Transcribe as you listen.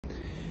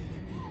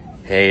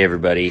Hey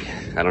everybody,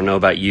 I don't know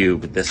about you,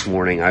 but this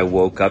morning I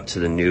woke up to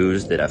the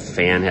news that a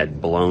fan had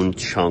blown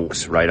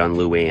chunks right on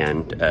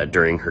Luann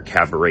during her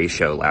cabaret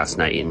show last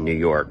night in New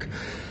York.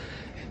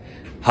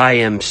 I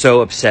am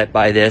so upset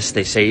by this.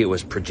 They say it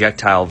was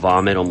projectile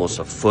vomit, almost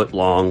a foot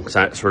long,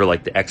 sort of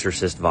like the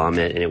Exorcist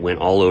vomit, and it went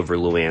all over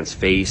Luann's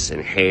face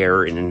and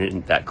hair and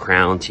in that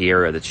crown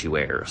tiara that she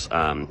wears.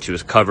 She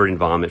was covered in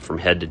vomit from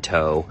head to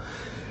toe.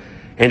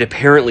 And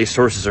apparently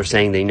sources are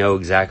saying they know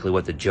exactly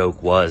what the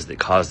joke was that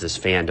caused this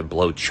fan to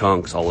blow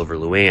chunks all over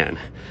Luann.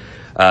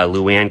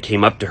 Luann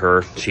came up to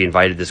her. She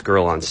invited this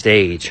girl on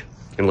stage,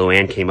 and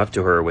Luann came up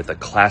to her with a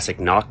classic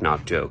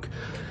knock-knock joke.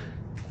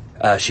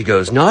 She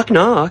goes, "Knock,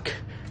 knock."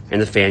 And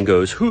the fan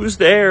goes, "Who's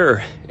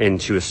there?" And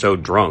she was so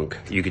drunk.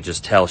 You could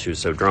just tell she was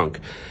so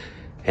drunk.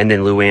 And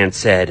then Luann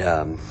said,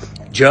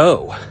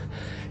 "Joe."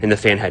 And the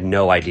fan had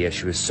no idea.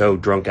 She was so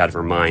drunk out of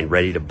her mind,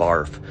 ready to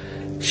barf.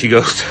 She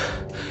goes,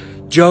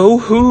 "Joe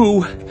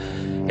who?"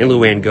 And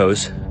Luann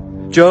goes,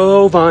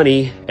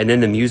 "Giovanni." And then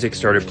the music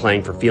started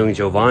playing for Feeling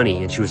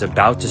Giovanni, and she was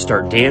about to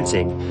start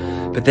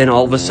dancing. But then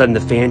all of a sudden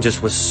the fan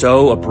just was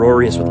so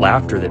uproarious with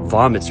laughter that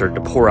vomit started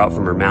to pour out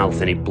from her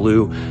mouth, and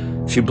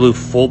she blew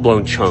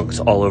full-blown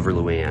chunks all over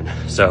Luann.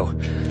 So,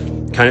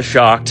 kind of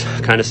shocked,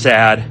 kind of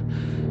sad.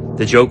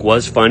 The joke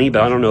was funny,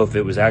 but I don't know if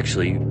it was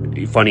actually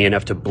funny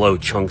enough to blow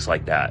chunks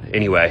like that.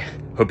 Anyway,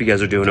 hope you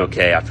guys are doing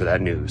okay after that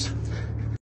news.